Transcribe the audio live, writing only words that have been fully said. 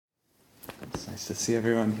Nice to see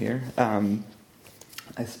everyone here.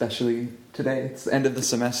 Especially today, it's the end of the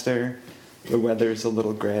semester. The weather's a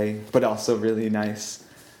little gray, but also really nice.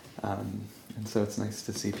 And so it's nice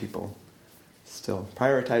to see people still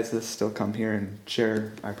prioritize this, still come here and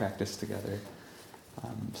share our practice together.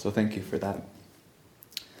 So thank you for that.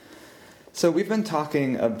 So we've been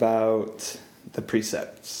talking about the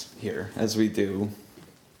precepts here, as we do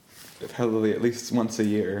probably at least once a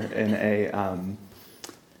year in a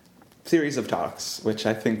series of talks, which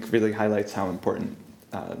I think really highlights how important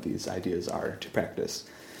these ideas are to practice.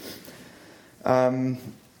 Although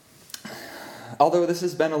this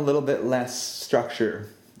has been a little bit less structure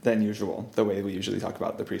than usual, the way we usually talk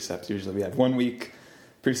about the precepts. Usually we have 1 week,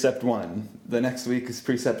 precept 1, the next week is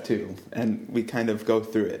precept 2, and we kind of go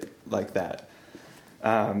through it like that.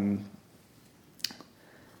 I'm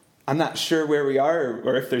not sure where we are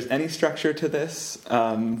or if there's any structure to this,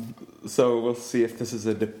 so we'll see if this is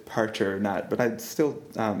a departure or not, but I still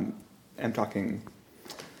am talking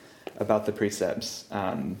about the precepts.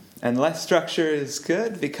 And less structure is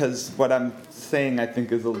good because what I'm saying I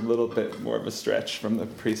think is a little bit more of a stretch from the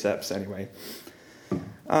precepts anyway.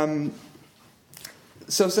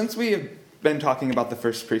 So since we have been talking about the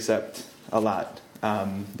first precept a lot,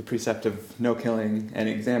 the precept of no killing and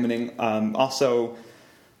examining, also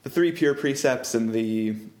the 3 pure precepts and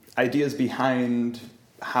the ideas behind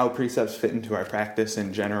how precepts fit into our practice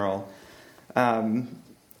in general,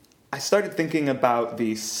 I started thinking about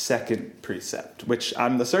the second precept, which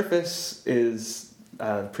on the surface is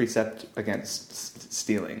a precept against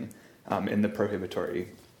stealing in the prohibitory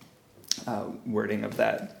wording of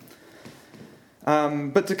that.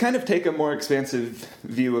 But to kind of take a more expansive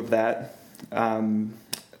view of that,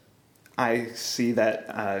 I see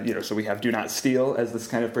that, so we have do not steal as this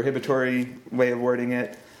kind of prohibitory way of wording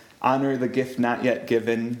it, honor the gift not yet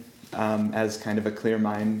given as kind of a clear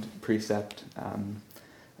mind precept,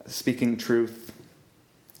 speaking truth.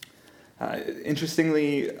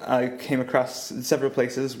 Interestingly, I came across several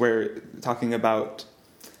places where talking about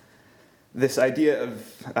this idea of,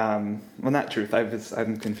 not truth,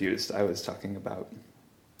 I'm confused. I was talking about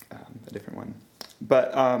a different one.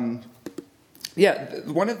 But,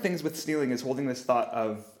 one of the things with stealing is holding this thought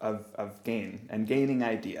of gain and gaining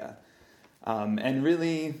idea. And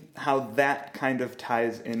really how that kind of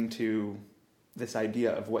ties into this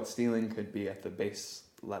idea of what stealing could be at the base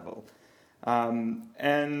level.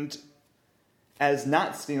 And as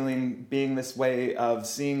not stealing being this way of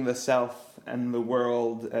seeing the self and the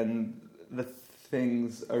world and the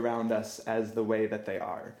things around us as the way that they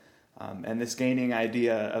are. And this gaining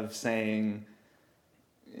idea of saying,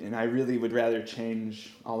 and I really would rather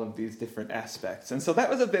change all of these different aspects. And so that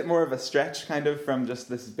was a bit more of a stretch kind of from just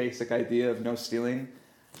this basic idea of no stealing.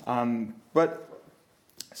 But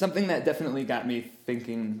something that definitely got me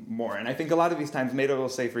thinking more. And I think a lot of these times, Mato will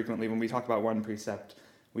say frequently, when we talk about one precept,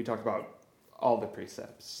 we talk about all the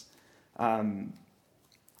precepts.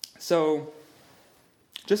 So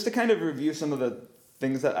just to kind of review some of the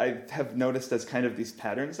things that I have noticed as kind of these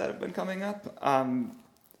patterns that have been coming up,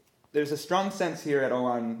 there's a strong sense here at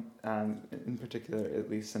Oan, in particular, at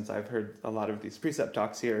least since I've heard a lot of these precept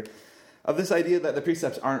talks here, of this idea that the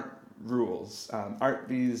precepts aren't rules, aren't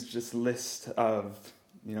these just lists of,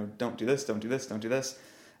 don't do this, don't do this, don't do this.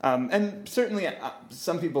 And certainly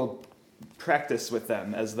some people practice with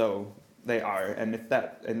them as though they are, and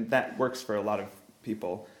that works for a lot of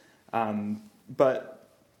people. But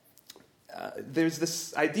there's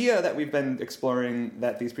this idea that we've been exploring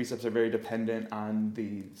that these precepts are very dependent on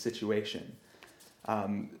the situation,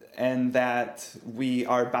 and that we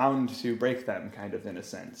are bound to break them, kind of in a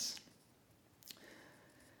sense.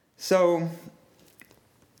 So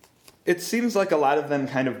it seems like a lot of them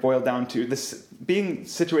kind of boil down to this being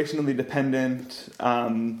situationally dependent.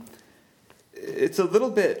 It's a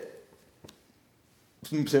little bit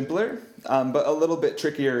simpler, but a little bit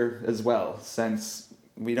trickier as well, since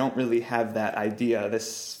we don't really have that idea,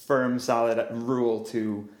 this firm, solid rule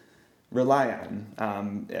to rely on,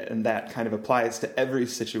 and that kind of applies to every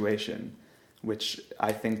situation, which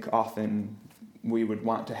I think often we would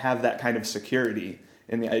want to have that kind of security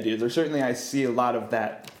in the ideas. Or certainly I see a lot of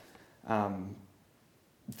that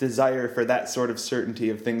desire for that sort of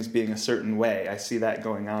certainty of things being a certain way. I see that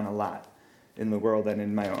going on a lot in the world and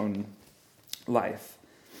in my own life.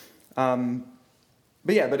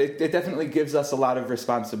 But it definitely gives us a lot of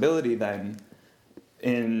responsibility then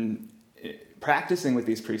in practicing with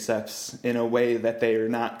these precepts in a way that they are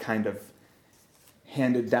not kind of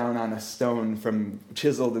handed down on a stone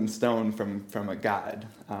chiseled in stone from a God.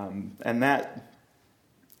 And I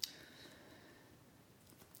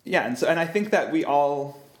think that we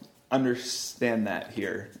all understand that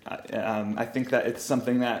here. I think that it's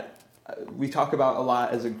something that we talk about a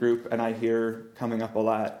lot as a group, and I hear coming up a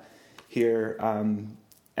lot here.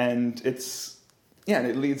 And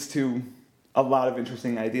it leads to a lot of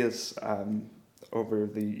interesting ideas over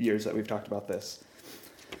the years that we've talked about this.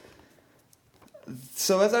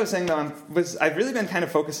 So as I was saying, though, I've really been kind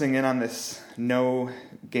of focusing in on this no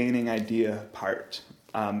gaining idea part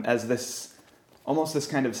as this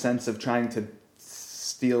kind of sense of trying to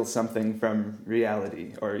steal something from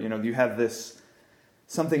reality, or you have this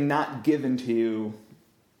something not given to you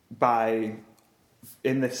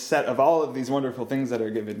in this set of all of these wonderful things that are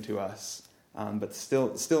given to us, but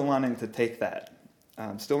still wanting to take that,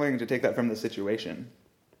 from the situation.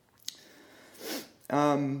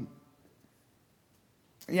 And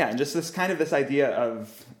just this idea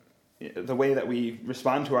of the way that we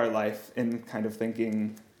respond to our life in kind of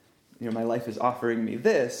thinking, my life is offering me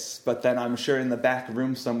this, but then I'm sure in the back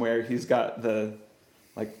room somewhere he's got the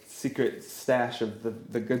secret stash of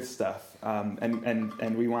the good stuff,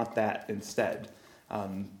 and we want that instead.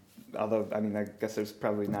 Although, I guess there's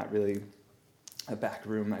probably not really a back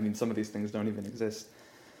room. Some of these things don't even exist.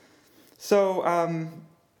 So,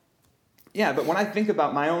 but when I think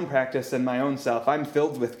about my own practice and my own self, I'm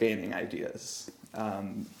filled with gaining ideas.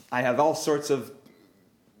 I have all sorts of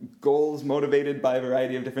goals motivated by a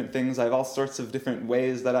variety of different things. I have all sorts of different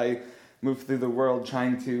ways that I move through the world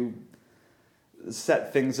trying to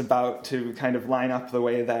set things about to kind of line up the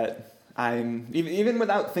way that I'm, even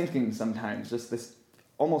without thinking sometimes, just this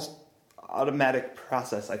almost automatic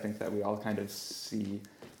process I think that we all kind of see,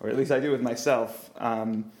 or at least I do with myself.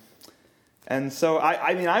 And so,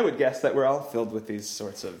 I would guess that we're all filled with these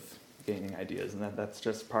sorts of gaining ideas, and that's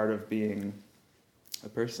just part of being a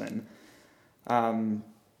person. And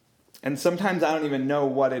sometimes I don't even know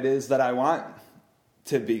what it is that I want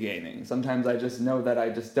to be gaining. Sometimes I just know that I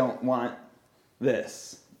just don't want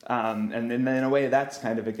this. And in a way, that's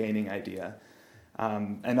kind of a gaining idea.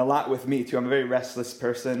 And a lot with me, too. I'm a very restless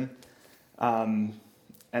person.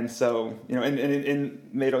 And so, in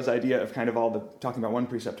Mado's idea of kind of talking about one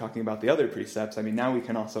precept, talking about the other precepts, now we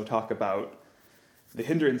can also talk about the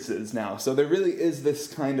hindrances now. So there really is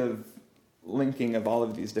this kind of linking of all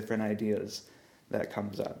of these different ideas that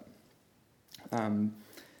comes up.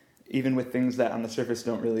 Even with things that on the surface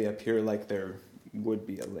don't really appear like there would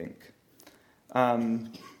be a link. I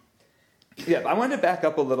wanted to back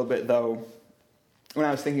up a little bit, though, when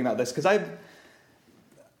I was thinking about this, because I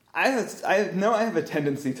know I have a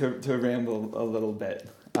tendency to ramble a little bit,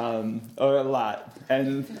 or a lot.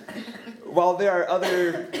 And while there are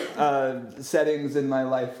other settings in my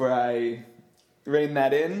life where I rein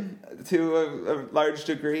that in to a large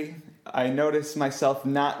degree, I notice myself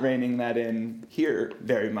not reining that in here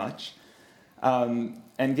very much, and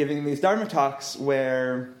giving these Dharma talks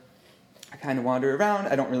where I kind of wander around,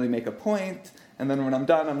 I don't really make a point, and then when I'm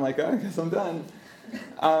done, I'm like, I guess I'm done.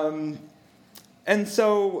 And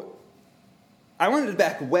so I wanted to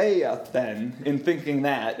back way up then in thinking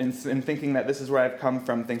that, in thinking that this is where I've come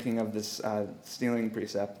from, thinking of this stealing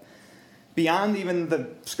precept, beyond even the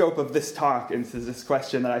scope of this talk, into this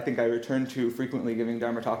question that I think I return to frequently giving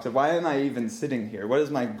Dharma talks of, why am I even sitting here? What is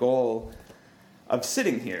my goal of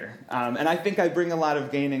sitting here? And I think I bring a lot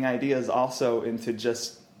of gaining ideas also into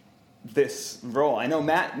just this role. I know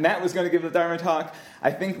Matt was going to give the Dharma talk. I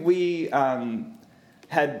think we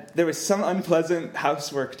there was some unpleasant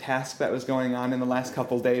housework task that was going on in the last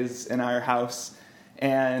couple days in our house,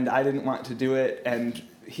 and I didn't want to do it, and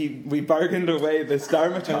we bargained away this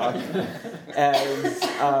Dharma talk as,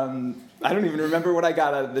 I don't even remember what I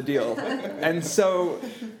got out of the deal. And so,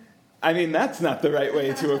 that's not the right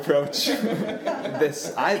way to approach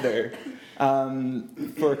this either,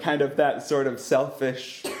 for kind of that sort of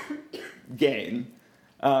selfish gain.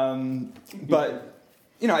 But,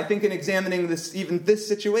 I think in examining this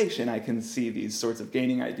situation, I can see these sorts of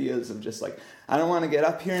gaining ideas of just I don't want to get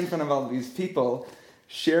up here in front of all these people,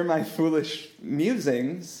 share my foolish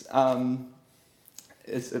musings,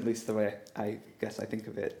 is at least the way I guess I think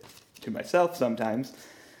of it to myself sometimes.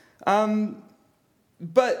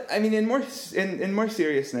 But, in more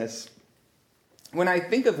seriousness, when I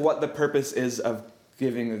think of what the purpose is of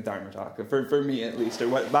giving a Dharma talk, for me at least, or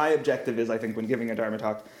what my objective is, I think, when giving a Dharma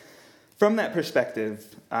talk, from that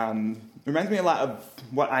perspective, reminds me a lot of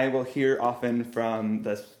what I will hear often from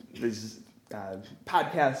these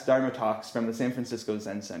podcast Dharma talks from the San Francisco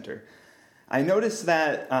Zen Center. I noticed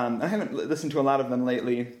that, I haven't listened to a lot of them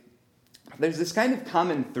lately, there's this kind of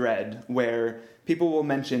common thread where people will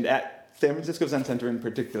mention, at San Francisco Zen Center in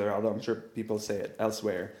particular, although I'm sure people say it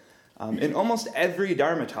elsewhere, in almost every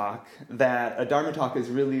Dharma talk, that a Dharma talk is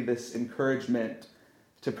really this encouragement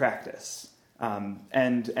to practice,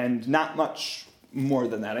 and not much more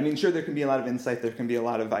than that. I mean, sure, there can be a lot of insight, there can be a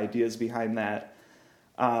lot of ideas behind that,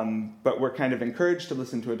 but we're kind of encouraged to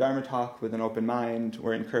listen to a Dharma talk with an open mind.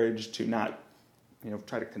 We're encouraged to not,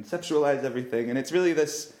 try to conceptualize everything, and it's really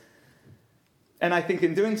this. And I think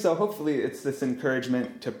in doing so, hopefully, it's this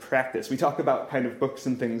encouragement to practice. We talk about kind of books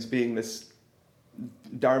and things being this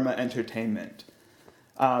Dharma entertainment.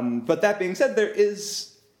 But that being said, there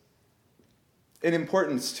is an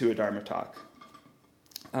importance to a Dharma talk.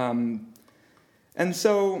 And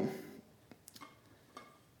so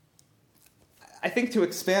I think to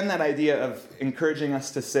expand that idea of encouraging us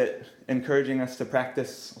to sit, encouraging us to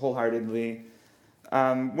practice wholeheartedly,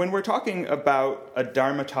 when we're talking about a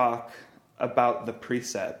Dharma talk about the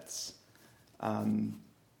precepts, in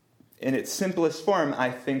its simplest form, I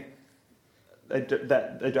think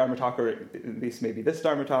that a Dharma talk, or at least maybe this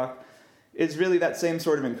Dharma talk, is really that same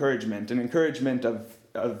sort of encouragement, an encouragement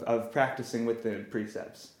of practicing with the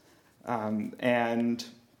precepts. And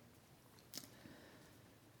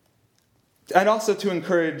also to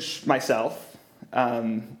encourage myself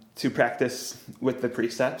to practice with the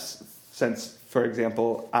precepts, since, for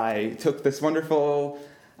example, I took this wonderful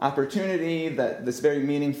opportunity, this very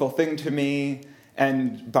meaningful thing to me,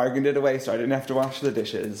 and bargained it away so I didn't have to wash the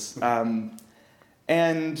dishes.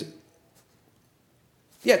 And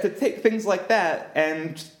to take things like that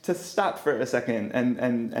and to stop for a second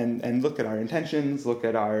and look at our intentions, look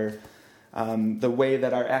at our the way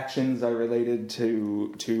that our actions are related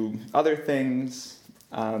to other things.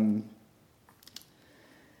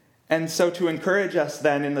 And so to encourage us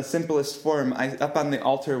then in the simplest form, up on the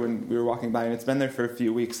altar when we were walking by, and it's been there for a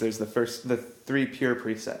few weeks, there's the 3 pure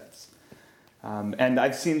precepts. And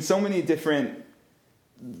I've seen so many different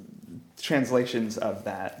translations of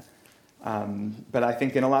that. But I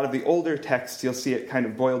think in a lot of the older texts, you'll see it kind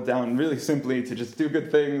of boiled down really simply to just do good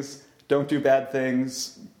things, don't do bad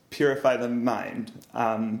things, purify the mind.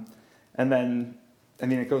 And then,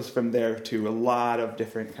 it goes from there to a lot of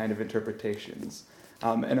different kind of interpretations.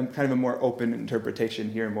 And kind of a more open interpretation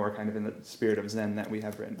here, more kind of in the spirit of Zen that we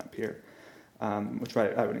have written up here, which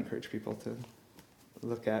I would encourage people to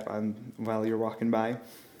look at while you're walking by.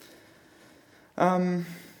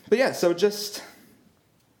 So just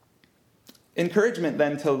encouragement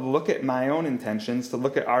then to look at my own intentions, to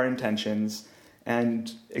look at our intentions,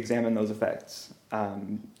 and examine those effects.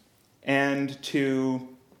 And to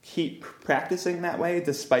keep practicing that way,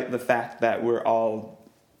 despite the fact that we're all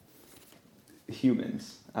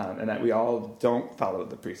humans, and that we all don't follow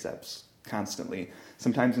the precepts constantly.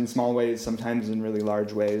 Sometimes in small ways, sometimes in really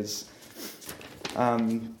large ways.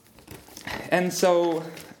 And so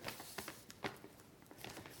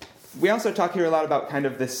we also talk here a lot about kind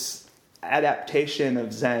of this adaptation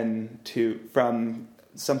of Zen from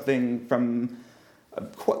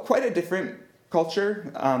quite a different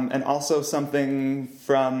culture, and also something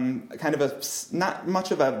from kind of not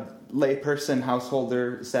much of a layperson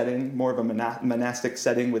householder setting, more of a monastic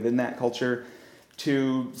setting within that culture,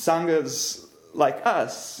 to sanghas like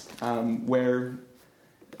us, where,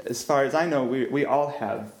 as far as I know, we all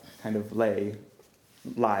have kind of lay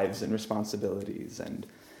lives and responsibilities and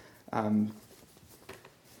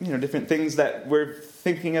different things that we're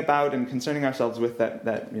thinking about and concerning ourselves with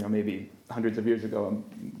that maybe hundreds of years ago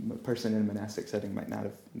a person in a monastic setting might not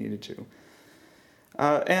have needed to.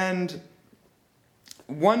 And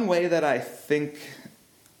one way that I think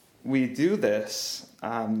we do this,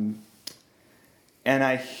 and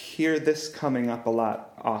I hear this coming up a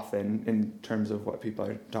lot often in terms of what people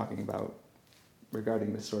are talking about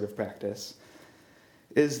regarding this sort of practice,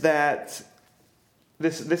 is that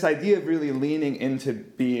this idea of really leaning into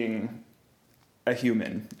being a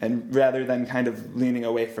human, and rather than kind of leaning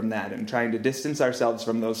away from that and trying to distance ourselves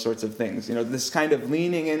from those sorts of things. This kind of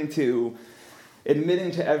leaning into admitting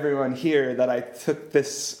to everyone here that I took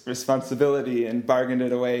this responsibility and bargained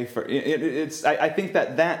it away for. I think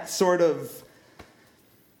that sort of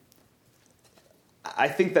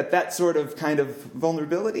kind of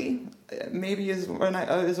vulnerability maybe is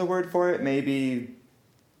a word for it. Maybe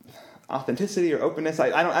authenticity or openness.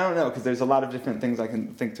 I don't know, because there's a lot of different things I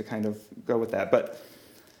can think to kind of go with that. But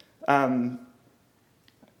I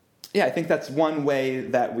think that's one way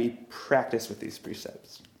that we practice with these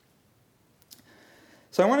precepts.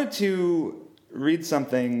 So I wanted to read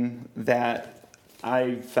something that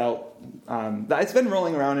I felt that it's been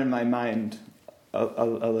rolling around in my mind a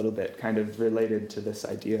little bit, kind of related to this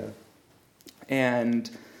idea. And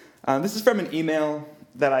this is from an email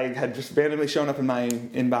that I had just randomly shown up in my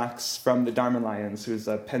inbox from the Dharma Lions, who's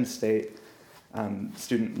a Penn State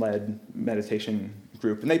student-led meditation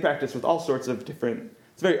group. And they practice with all sorts of different,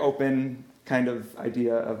 it's very open, kind of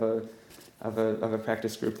idea of a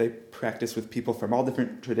practice group. They practice with people from all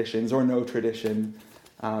different traditions or no tradition,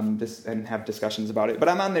 and have discussions about it. But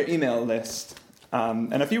I'm on their email list,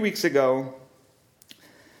 and a few weeks ago,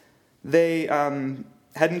 they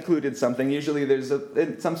had included something. Usually there's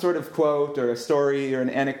some sort of quote or a story or an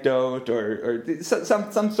anecdote or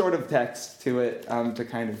some sort of text to it to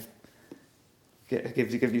kind of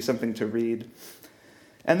give you something to read.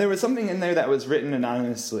 And there was something in there that was written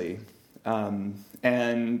anonymously,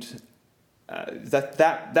 and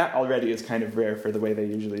that already is kind of rare for the way they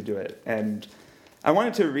usually do it. And I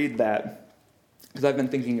wanted to read that because I've been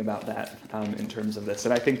thinking about that in terms of this,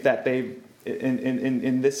 and I think that they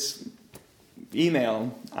in this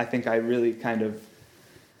email, I think I really kind of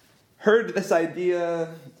heard this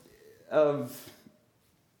idea of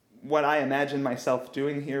what I imagine myself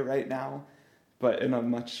doing here right now, but in a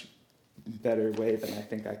much better way than I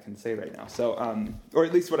think I can say right now. So, or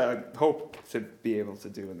at least what I hope to be able to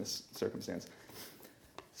do in this circumstance.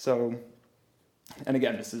 So, and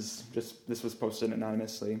again, this was posted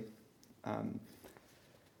anonymously.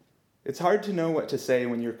 It's hard to know what to say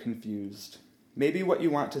when you're confused. Maybe what you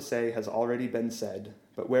want to say has already been said,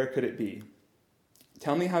 but where could it be?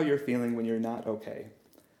 Tell me how you're feeling when you're not okay.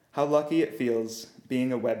 How lucky it feels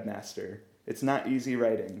being a webmaster. It's not easy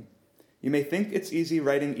writing. You may think it's easy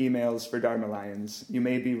writing emails for Dharma Lions. You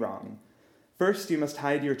may be wrong. First, you must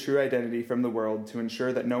hide your true identity from the world to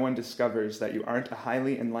ensure that no one discovers that you aren't a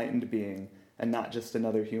highly enlightened being and not just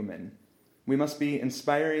another human. We must be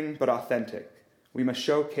inspiring but authentic. We must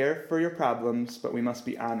show care for your problems, but we must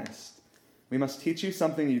be honest. We must teach you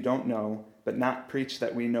something you don't know, but not preach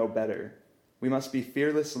that we know better. We must be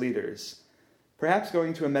fearless leaders. Perhaps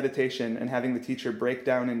going to a meditation and having the teacher break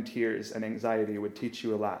down in tears and anxiety would teach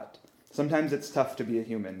you a lot. Sometimes it's tough to be a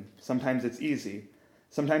human. Sometimes it's easy.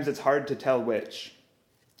 Sometimes it's hard to tell which.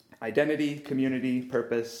 Identity, community,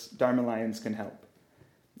 purpose, Dharma Lions can help.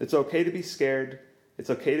 It's okay to be scared. It's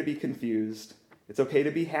okay to be confused. It's okay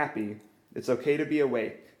to be happy. It's okay to be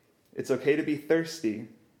awake. It's okay to be thirsty.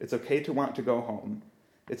 It's okay to want to go home.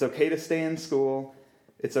 It's okay to stay in school.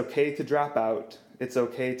 It's okay to drop out. It's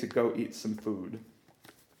okay to go eat some food.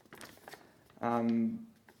 And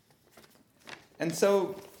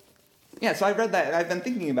so I read that, and I've been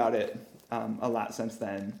thinking about it a lot since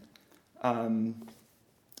then. And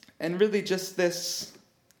really just this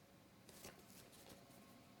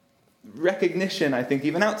recognition, I think,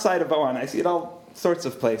 even outside of Oan, I see it all sorts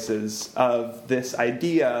of places, of this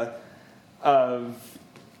idea of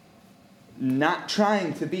not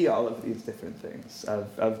trying to be all of these different things,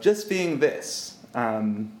 of just being this,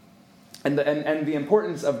 and the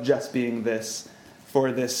importance of just being this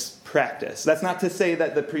for this practice. That's not to say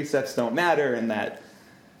that the precepts don't matter, and that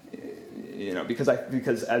because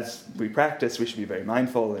as we practice, we should be very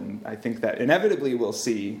mindful, and I think that inevitably we'll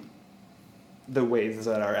see the ways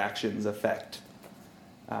that our actions affect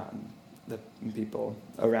the people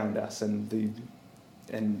around us, and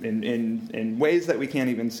in ways that we can't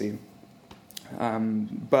even see.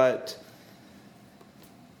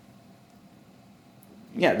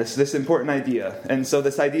 This important idea. And so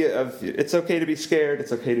this idea of it's okay to be scared,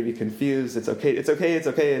 it's okay to be confused, it's okay.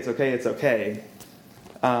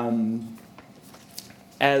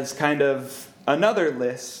 As kind of another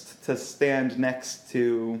list to stand next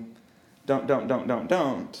to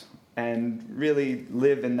don't, and really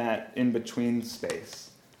live in that in-between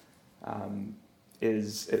space,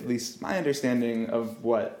 is at least my understanding of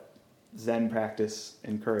what Zen practice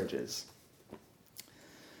encourages.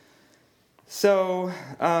 So,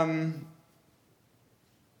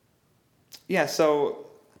 so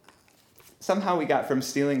somehow we got from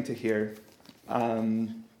stealing to here.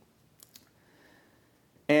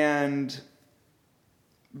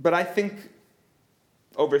 But I think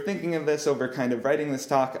overthinking of this, over kind of writing this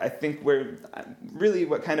talk, I think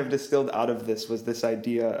what kind of distilled out of this was this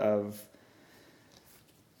idea of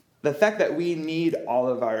the fact that we need all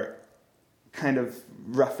of our kind of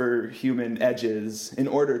rougher human edges in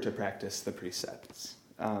order to practice the precepts.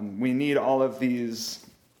 We need all of these.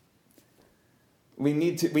 We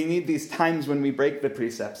need these times when we break the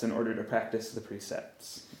precepts in order to practice the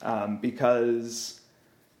precepts, because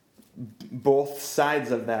both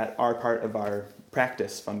sides of that are part of our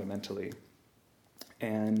practice fundamentally,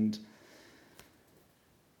 and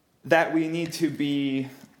that we need to be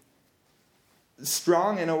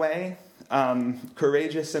strong in a way.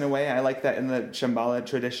 Courageous in a way. I like that in the Shambhala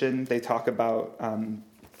tradition. They talk about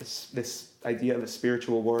this idea of a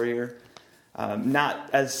spiritual warrior, not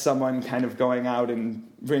as someone kind of going out and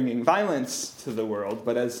bringing violence to the world,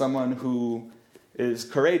 but as someone who is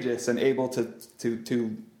courageous and able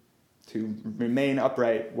to to remain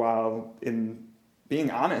upright while in being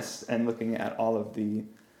honest and looking at all of the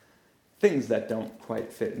things that don't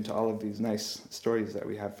quite fit into all of these nice stories that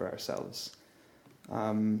we have for ourselves.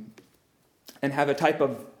 And have a type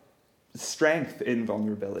of strength in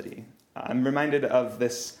vulnerability. I'm reminded of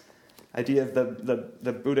this idea of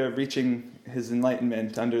the Buddha reaching his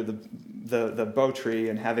enlightenment under the Bo tree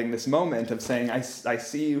and having this moment of saying, I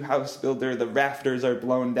see you, house builder, the rafters are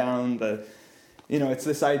blown down, it's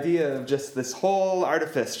this idea of just this whole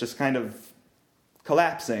artifice just kind of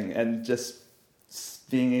collapsing and just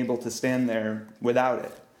being able to stand there without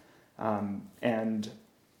it.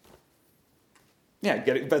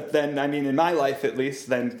 But then, in my life at least,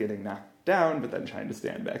 then getting knocked down, but then trying to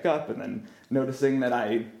stand back up, and then noticing that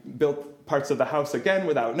I built parts of the house again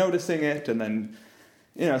without noticing it, and then,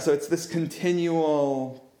 so it's this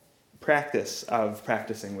continual practice of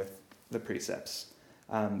practicing with the precepts.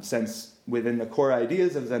 Since within the core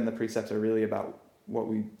ideas of Zen, the precepts are really about what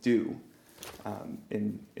we do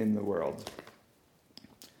in the world.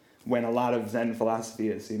 When a lot of Zen philosophy,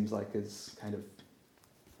 it seems like, is kind of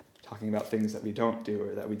talking about things that we don't do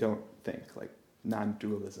or that we don't think, like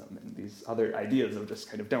non-dualism and these other ideas of just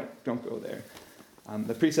kind of don't go there.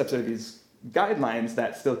 The precepts are these guidelines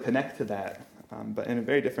that still connect to that, but in a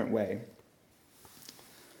very different way.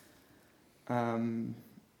 And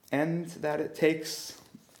that it takes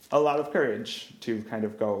a lot of courage to kind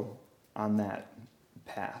of go on that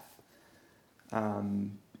path.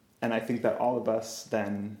 And I think that all of us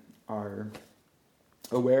then are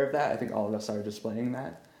aware of that. I think all of us are displaying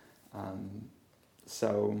that.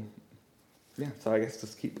 So I guess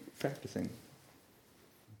just keep practicing.